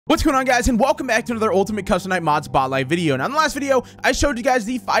What's going on, guys, and welcome back to another Ultimate Custom Night Mod Spotlight video. Now, in the last video, I showed you guys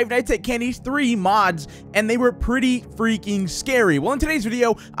the Five Nights at Candy's 3 mods, and they were pretty freaking scary. Well, in today's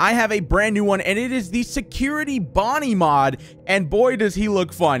video, I have a brand new one, and it is the Security Bonnie mod, and boy, does he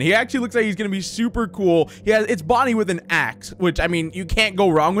look fun. He actually looks like he's going to be super cool. It's Bonnie with an axe, which, I mean, you can't go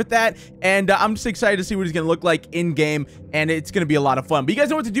wrong with that, and I'm just excited to see what he's going to look like in-game, and it's going to be a lot of fun. But you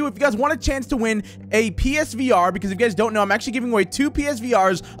guys know what to do. If you guys want a chance to win a PSVR, because if you guys don't know, I'm actually giving away 2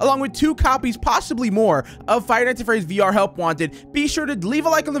 PSVRs, along with 2 copies, possibly more, of Five Nights at Freddy's VR Help Wanted. Be sure to leave a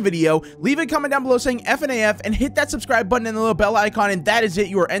like on the video, leave a comment down below saying FNAF, and hit that subscribe button and the little bell icon, and that is it.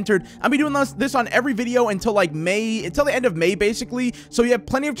 You are entered. I'll be doing this on every video until like May, until the end of May, basically. So you have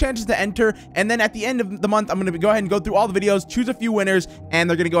plenty of chances to enter, and then at the end of the month, I'm going to go ahead and go through all the videos, choose a few winners, and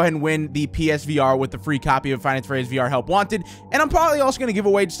they're going to go ahead and win the PSVR with the free copy of Five Nights at Freddy's VR Help Wanted. And I'm probably also going to give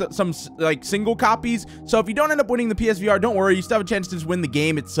away some like single copies. So if you don't end up winning the PSVR, don't worry, you still have a chance to just win the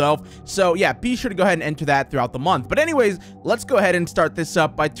game itself. So yeah, be sure to go ahead and enter that throughout the month. But anyways, let's go ahead and start this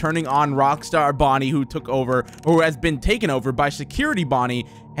up by turning on Rockstar Bonnie, who took over, or has been taken over by Security Bonnie.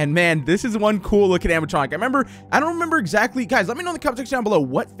 And man, this is one cool looking animatronic. I don't remember exactly. Guys, let me know in the comment section down below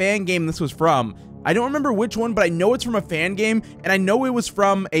what fan game this was from. I don't remember which one, but I know it's from a fan game, and I know it was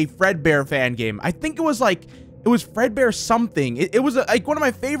from a Fredbear fan game. I think it was like, it was Fredbear something. It was like one of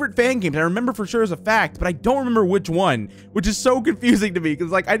my favorite fan games. I remember for sure as a fact, but I don't remember which one, which is so confusing to me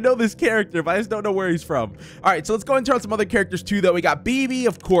because like I know this character, but I just don't know where he's from. All right, so let's go and turn on some other characters too, though. We got BB,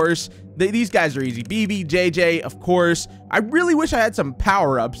 of course. These guys are easy. BB, JJ, of course. I really wish I had some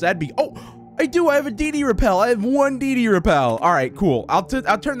power-ups. That'd be... Oh, I do. I have a DD repel. I have 1 DD repel. All right, cool. I'll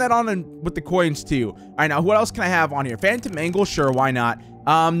turn that on with the coins too. All right, now what else can I have on here? Phantom Angle, sure, why not?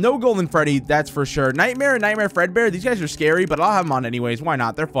 No Golden Freddy, that's for sure. Nightmare and Nightmare Fredbear, these guys are scary, but I'll have them on anyways. Why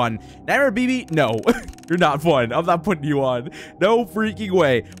not? They're fun. Nightmare BB, no. You're not fun. I'm not putting you on. No freaking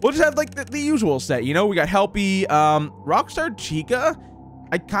way. We'll just have like the usual set, you know? We got Helpy, Rockstar Chica.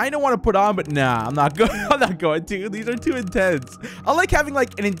 I kind of want to put on, but nah, I'm not going to. These are too intense. I like having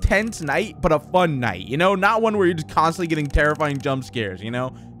like an intense night, but a fun night, you know? Not one where you're just constantly getting terrifying jump scares, you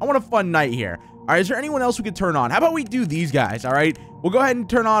know? I want a fun night here. All right, is there anyone else we could turn on? How about we do these guys, all right? We'll go ahead and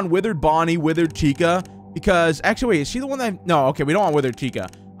turn on Withered Bonnie, Withered Chica, because actually, wait, is she the one that... No, okay, we don't want Withered Chica.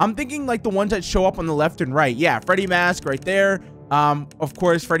 I'm thinking like the ones that show up on the left and right. Yeah, Freddy Mask right there. Of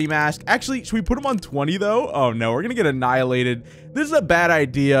course, Freddy Mask. Actually, should we put him on 20 though? Oh no, we're gonna get annihilated. This is a bad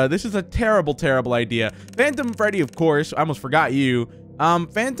idea. This is a terrible, terrible idea. Phantom Freddy, of course. I almost forgot you.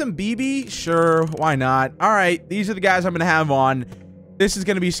 Phantom BB, sure, why not? All right, these are the guys I'm gonna have on. This is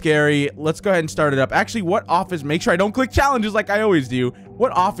gonna be scary. Let's go ahead and start it up. Actually, what office? Make sure I don't click challenges like I always do.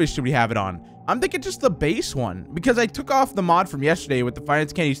 What office should we have it on? I'm thinking just the base one, because I took off the mod from yesterday with the Five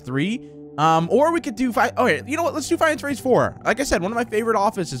Nights at Candy's 3. Or we could do okay, you know what? Let's do Five Nights at Freddy's 4. Like I said, one of my favorite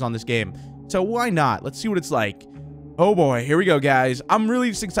offices on this game. So why not? Let's see what it's like. Oh boy, here we go, guys. I'm really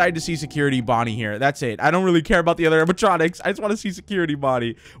just excited to see Security Bonnie here. That's it. I don't really care about the other animatronics. I just want to see Security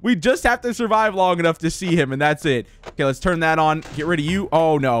Bonnie. We just have to survive long enough to see him, and that's it. Okay, let's turn that on. Get rid of you.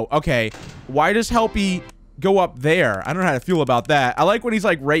 Oh no. Okay. Why does Helpy go up there? I don't know how to feel about that. I like when he's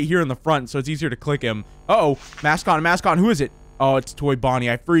like right here in the front, so it's easier to click him. Uh-oh. Mask on, mask on. Who is it? Oh, it's Toy Bonnie.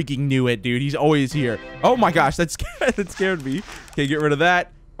 I freaking knew it, dude. He's always here. Oh my gosh, that scared me. Okay, get rid of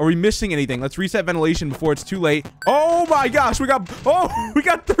that. Are we missing anything? Let's reset ventilation before it's too late. Oh my gosh, we got 3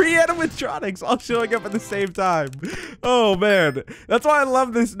 animatronics all showing up at the same time. Oh man, that's why I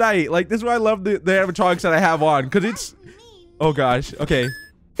love this night. Like, this is why I love the animatronics that I have on, because it's... Oh gosh, okay.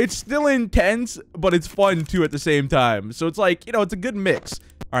 It's still intense, but it's fun too at the same time. So it's like, you know, it's a good mix.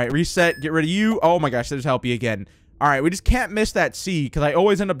 All right, reset, get rid of you. Oh my gosh, there's Helpy again. All right, we just can't miss that C, because I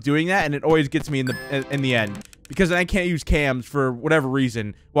always end up doing that, and it always gets me in the end. Because then I can't use cams for whatever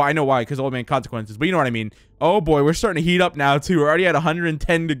reason. Well, I know why, because old man consequences, but you know what I mean. Oh boy, we're starting to heat up now too. We're already at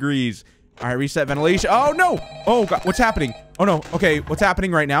 110 degrees. All right, reset ventilation. Oh no! Oh god, what's happening? Oh no, okay, what's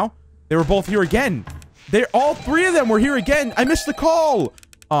happening right now? They were both here again. All 3 of them were here again. I missed the call.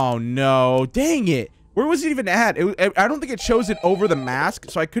 Oh no, dang it. Where was it even at? I don't think it shows it over the mask,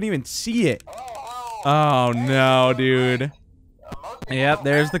 so I couldn't even see it. Oh no, dude. Yep,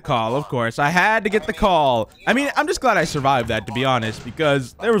 there's the call, of course. I had to get the call. I mean, I'm just glad I survived that, to be honest,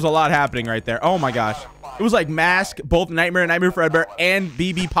 because there was a lot happening right there. Oh my gosh. It was like Mask, both Nightmare and Nightmare Fredbear, and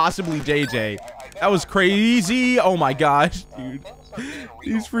BB, possibly JJ. That was crazy. Oh my gosh, dude.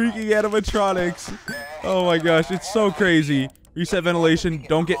 These freaking animatronics. Oh my gosh, it's so crazy. Reset ventilation.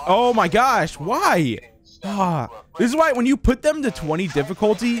 Don't get... Oh my gosh, why? This is why when you put them to 20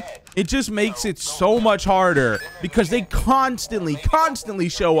 difficulty, it just makes it so much harder because they constantly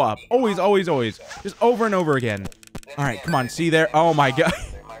show up. Always, always, always. Just over and over again. All right, come on. See there? Oh my god.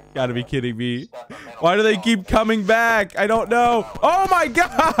 Gotta be kidding me. Why do they keep coming back? I don't know. Oh my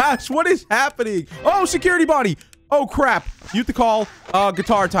gosh, what is happening? Oh, security body. Oh crap. You have to call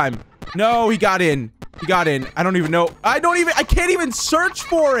guitar time. No, he got in. He got in. I don't even know. I can't even search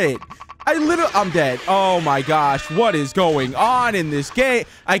for it. I'm dead. Oh my gosh, what is going on in this game?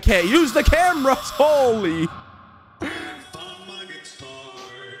 I can't use the cameras. Holy.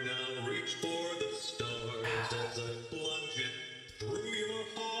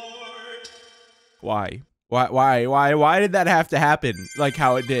 Why? Why did that have to happen like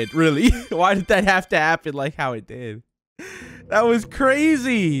how it did? Really? Why did that have to happen like how it did? That was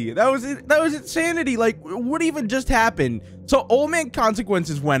crazy. That was insanity. Like, what even just happened? So Old Man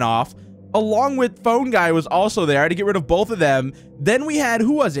Consequences went off, along with Phone Guy was also there. I had to get rid of both of them. Then we had,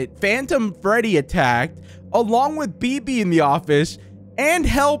 who was it? Phantom Freddy attacked, along with BB in the office, and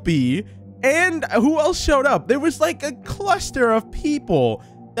Helpy, and who else showed up? There was like a cluster of people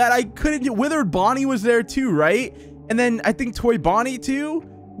that I couldn't do. Withered Bonnie was there too, right? And then I think Toy Bonnie too.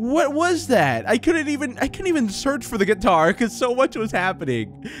 What was that? I couldn't even search for the guitar because so much was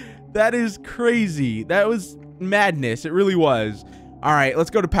happening. That is crazy. That was madness. It really was. All right, let's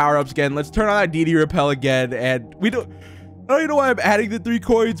go to power-ups again. Let's turn on that DD repel again. And I don't even know why I'm adding the 3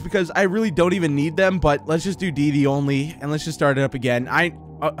 coins because I really don't even need them, but let's just do DD only and let's just start it up again.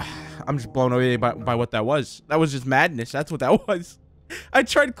 I'm just blown away by what that was. That was just madness. That's what that was. I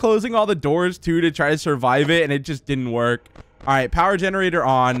tried closing all the doors too to try to survive it and it just didn't work. All right, power generator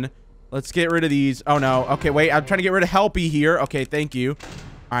on. Let's get rid of these. Oh no. Okay, wait. I'm trying to get rid of Helpy here. Okay, thank you.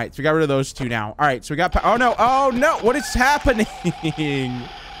 All right, so we got rid of those 2 now. All right, so we got oh no. Oh no. What is happening?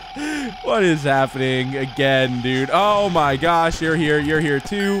 What is happening again, dude? Oh my gosh, you're here. You're here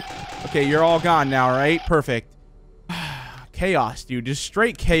too. Okay, you're all gone now, right? Perfect. Chaos, dude. Just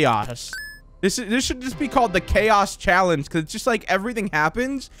straight chaos. This should just be called the Chaos Challenge because it's just like everything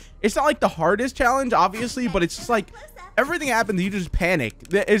happens. It's not like the hardest challenge, obviously, but it's just like everything happens. You just panic.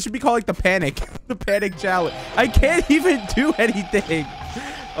 It should be called like the Panic Challenge. I can't even do anything.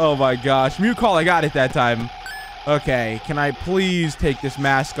 Oh my gosh. Mute call. I got it that time. Okay. Can I please take this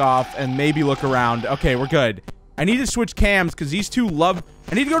mask off and maybe look around? Okay, we're good. I need to switch cams because these two love.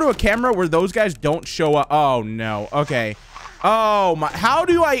 I need to go to a camera where those guys don't show up. Oh no. Okay. Oh my, how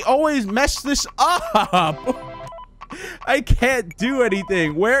do I always mess this up? I can't do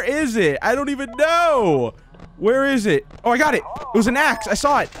anything. Where is it? I don't even know. Where is it? Oh, I got it. It was an axe. I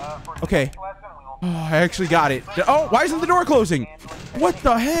saw it. Okay. Oh, I actually got it. Oh, why isn't the door closing? What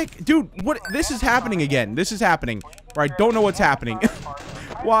the heck? Dude, what? This is happening again. This is happening where I don't know what's happening.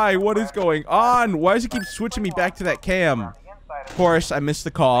 Why? What is going on? Why does it keep switching me back to that cam? Of course, I missed the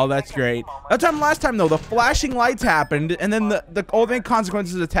call. That's great. That time last time, though, the flashing lights happened, and then the Old Man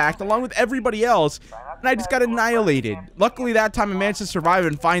Consequences attacked, along with everybody else, and I just got annihilated. Luckily, that time I managed to survive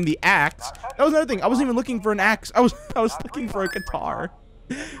and find the axe. That was another thing. I wasn't even looking for an axe. I was looking for a guitar.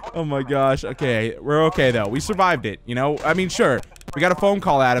 Oh my gosh. Okay, we're okay, though. We survived it, you know? I mean, sure. We got a phone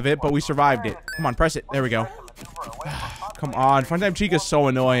call out of it, but we survived it. Come on, press it. There we go. Come on. Funtime Chica's so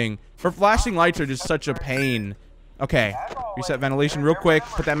annoying. Her flashing lights are just such a pain. Okay, reset ventilation real quick.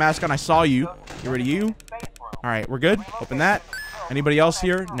 Put that mask on. I saw you. Get rid of you. All right, we're good. Open that. Anybody else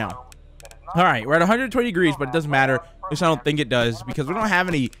here? No. All right, we're at 120 degrees, but it doesn't matter. At least I don't think it does because we don't have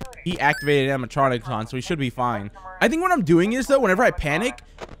any heat-activated animatronics on, so we should be fine. I think what I'm doing is, though, whenever I panic,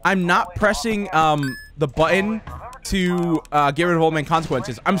 I'm not pressing the button to get rid of Old Man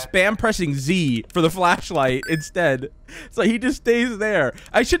Consequences. I'm spam pressing Z for the flashlight instead. So he just stays there.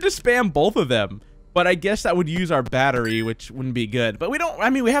 I should just spam both of them. But I guess that would use our battery, which wouldn't be good. But we don't, I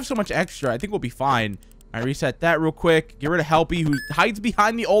mean, we have so much extra. I think we'll be fine. I reset that real quick. Get rid of Helpy, who hides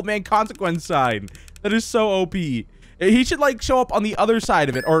behind the Old Man Consequence sign. That is so OP. He should, like, show up on the other side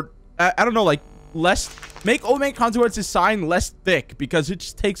of it. Or, I don't know, like, make Old Man Consequence's sign less thick. Because it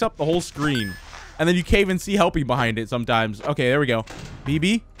just takes up the whole screen. And then you can't even see Helpy behind it sometimes. Okay, there we go.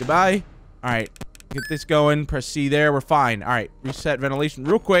 BB, goodbye. All right, get this going. Press C there. We're fine. All right, reset ventilation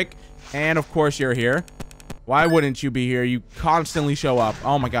real quick. And, of course, you're here. Why wouldn't you be here? You constantly show up.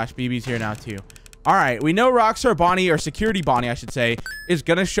 Oh, my gosh. BB's here now, too. All right. We know Rockstar Bonnie, or Security Bonnie, I should say, is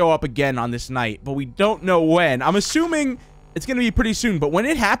going to show up again on this night. But we don't know when. I'm assuming it's going to be pretty soon. But when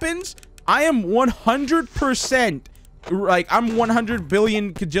it happens, I am 100%, like, I'm 100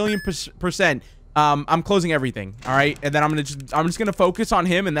 billion kajillion percent. I'm closing everything. All right. And then I'm just going to focus on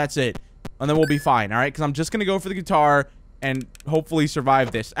him, and that's it. And then we'll be fine. All right. Because I'm just going to go for the guitar and hopefully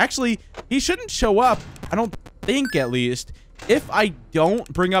survive this. Actually, he shouldn't show up, I don't think, at least, if I don't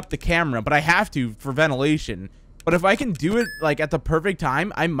bring up the camera, but I have to for ventilation. But if I can do it, like, at the perfect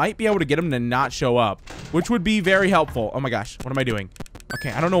time, I might be able to get him to not show up, which would be very helpful. Oh my gosh, what am I doing?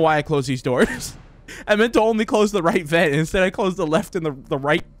 Okay, I don't know why I closed these doors. I meant to only close the right vent. Instead, I closed the left and the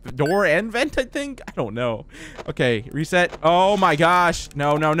right door and vent, I think. I don't know. Okay, reset. Oh, my gosh.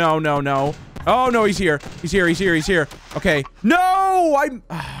 No, no, no, no, no. Oh, no, he's here. He's here, he's here, he's here. Okay. No!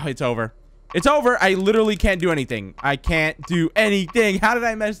 It's over. It's over. I literally can't do anything. I can't do anything. How did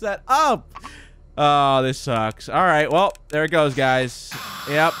I mess that up? Oh, this sucks. All right, well, there it goes, guys.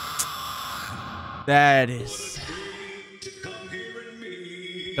 Yep. That is...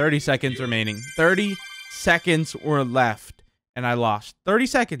 30 seconds remaining. 30 seconds were left, and I lost. 30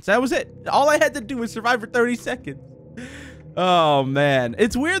 seconds. That was it. All I had to do was survive for 30 seconds. Oh, man.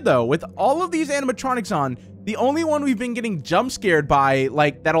 It's weird, though. With all of these animatronics on, the only one we've been getting jump scared by,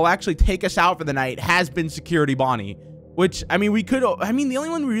 like, that'll actually take us out for the night has been Security Bonnie. Which, I mean, the only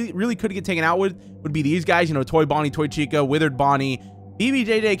one we really could get taken out with would be these guys, you know, Toy Bonnie, Toy Chica, Withered Bonnie.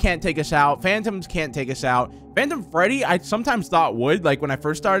 BBJJ can't take us out. Phantoms can't take us out. Phantom Freddy, I sometimes thought would, like when I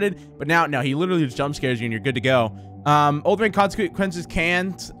first started, but now, no, he literally just jump scares you and you're good to go. Ultimate Consequences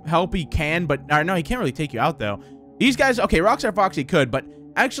can't help, he can, but no, he can't really take you out though. These guys, okay, Rockstar Foxy could, but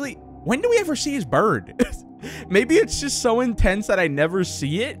actually, when do we ever see his bird? Maybe it's just so intense that I never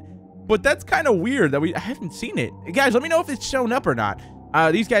see it, but that's kind of weird that I haven't seen it. Guys, let me know if it's shown up or not.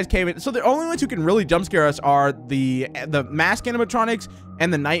 These guys came in. So the only ones who can really jump scare us are the mask animatronics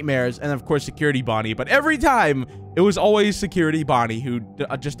and the nightmares, and of course Security Bonnie. But every time it was always Security Bonnie who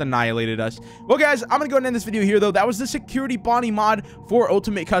just annihilated us. Well, guys, I'm gonna go ahead and end this video here though. That was the Security Bonnie mod for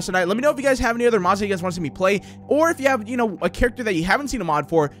Ultimate Custom Night. Let me know if you guys have any other mods that you guys want to see me play, or if you have, you know, a character that you haven't seen a mod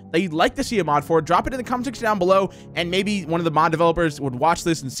for that you'd like to see a mod for. Drop it in the comment section down below, and maybe one of the mod developers would watch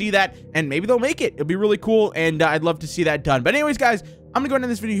this and see that, and maybe they'll make it. It'll be really cool, and I'd love to see that done. But anyways, guys, I'm gonna go ahead and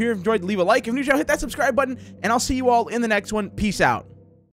end this video here. If you enjoyed, leave a like. If you're new to the channel, hit that subscribe button, and I'll see you all in the next one. Peace out.